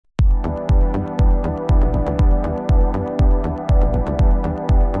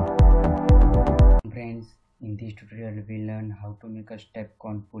In this tutorial, we learn how to make a step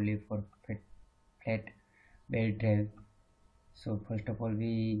count pulley for flat bed drive. So first of all,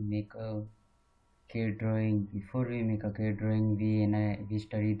 we make a CAD drawing. Before we make a CAD drawing, we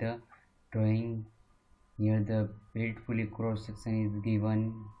study the drawing. Here the belt pulley cross section is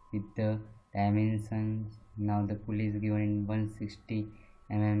given with the dimensions. Now the pulley is given in 160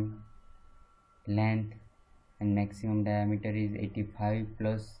 mm length and maximum diameter is 85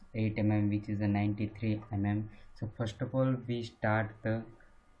 plus 8 mm, which is a 93 mm. So first of all we start with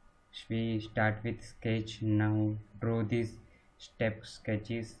sketch. Now draw these step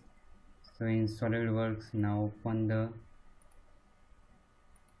sketches. So in SolidWorks, now open the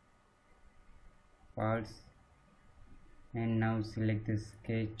parts and now select the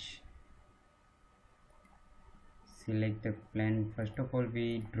sketch, select the plane. First of all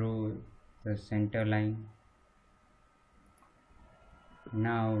we draw the center line.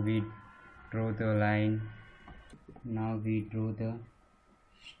 Now we draw the line. Now we draw the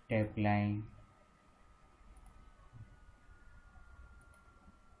step line.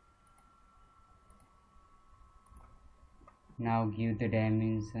 Now give the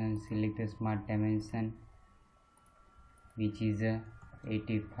dimension, select the smart dimension, which is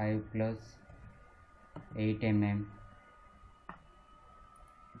 85 plus 8 mm.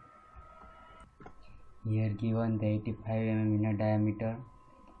 Here given the 85 mm inner diameter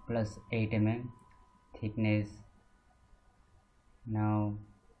plus 8 mm thickness. Now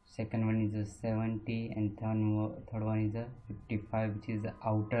second one is a 70 and third one is a 55, which is the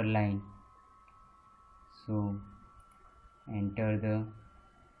outer line. So enter the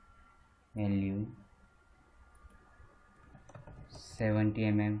value 70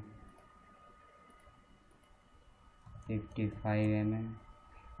 mm, 55 mm,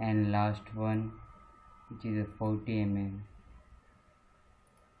 and last one, which is a 40 mm.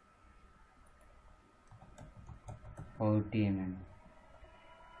 40 mm.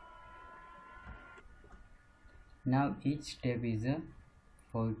 Now each step is a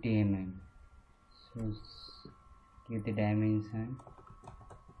 40 mm. So give the dimension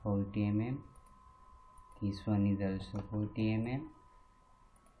 40 mm. This one is also 40 mm.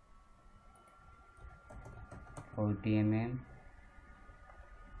 40 mm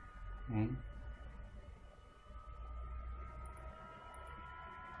and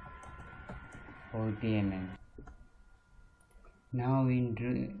 40 mm. Now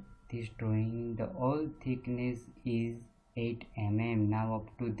in this drawing, the all thickness is 8 mm. Now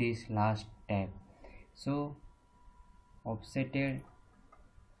up to this last step. So offsetted,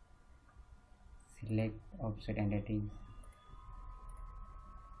 select offset entities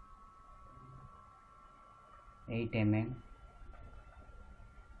 8 mm,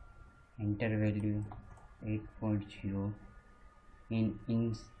 enter value 8.0.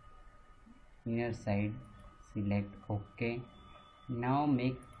 in inner side select OK. Now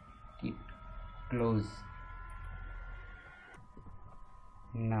make it close.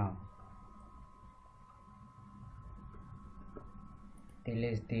 Now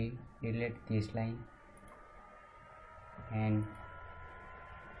delete this line and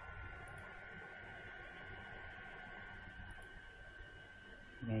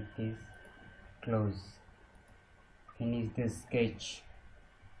make this close. Finish the sketch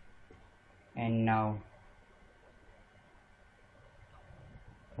and now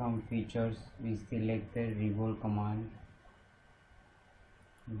from features we select the revolve command.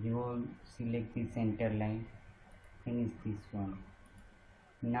 Revolve, select the center line, finish this one.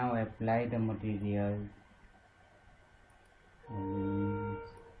 Now apply the material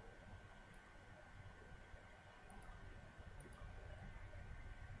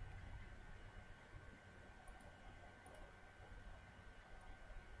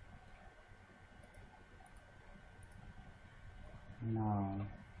now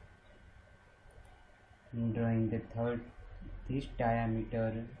in drawing the third, this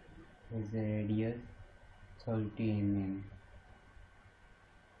diameter is a radius 30 mm,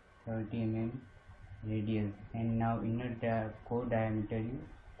 30 mm radius, and now inner core diameter is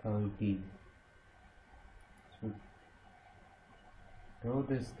 30. So draw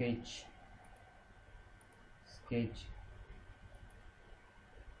the sketch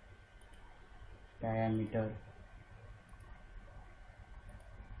diameter.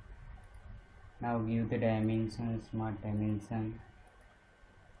 Now give the dimension, smart dimension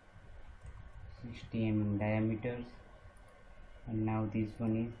 60 mm diameters, and now this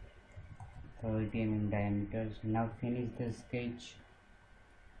one is 30 mm diameters. Now finish the sketch,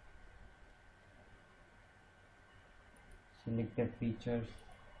 select the features,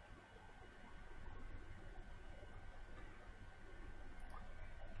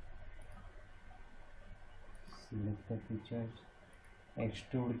 select the features,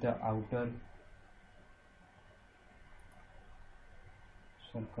 extrude the outer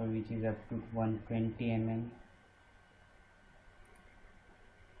circle which is up to 120 mm,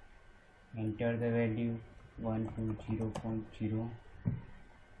 enter the value 120.0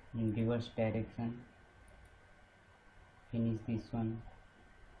 in reverse direction, finish this one.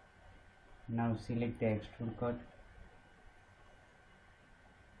 Now select the extrude cut,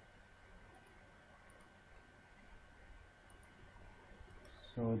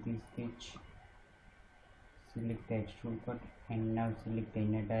 so this sketch, select the extrude cut and now select the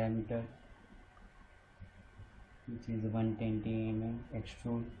inner diameter which is 120 mm,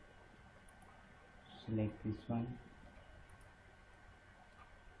 extrude, select this one,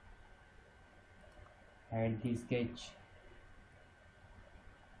 hide the sketch.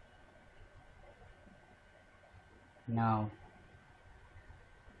 Now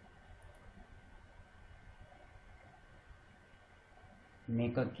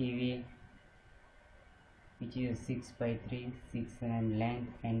make a kiwi which is 6 by 3, 6 mm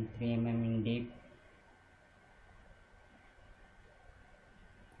length and 3 mm in depth.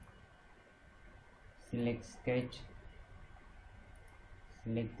 Select sketch,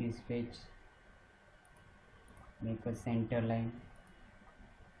 select this sketch, make a center line,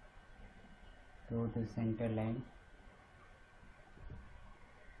 draw the center line.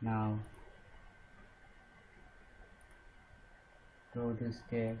 Now draw the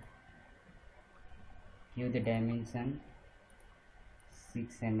square, give the dimension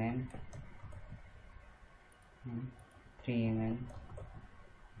 6 mm and 3 mm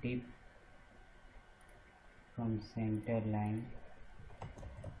deep from center line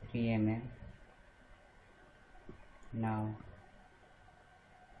 3 mm. Now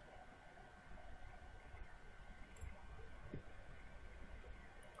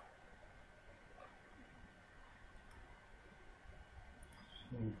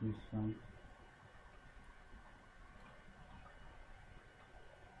so this one,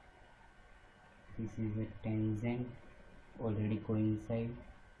 this is a tangent already coincide,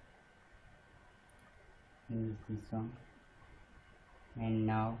 finish this one and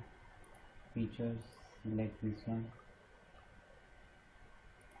now features, select this one,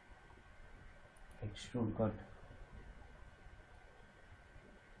 extrude cut,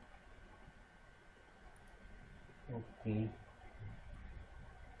 okay.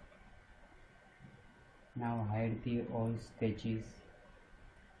 Now hide the all sketches.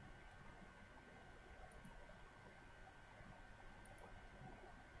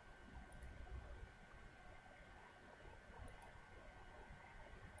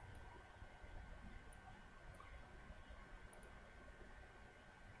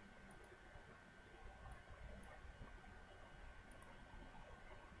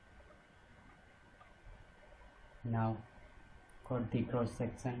 Now cut the cross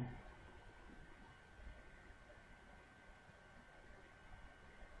section.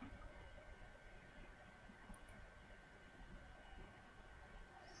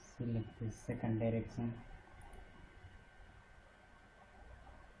 Select the second direction.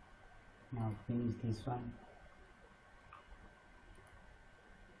 Now finish this one.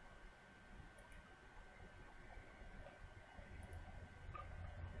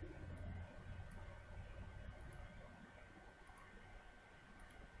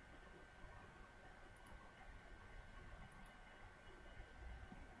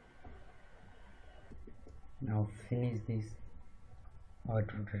 Now finish this our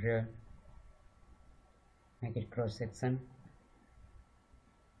tutorial. Make it cross section.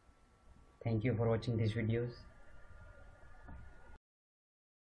 Thank you for watching these videos.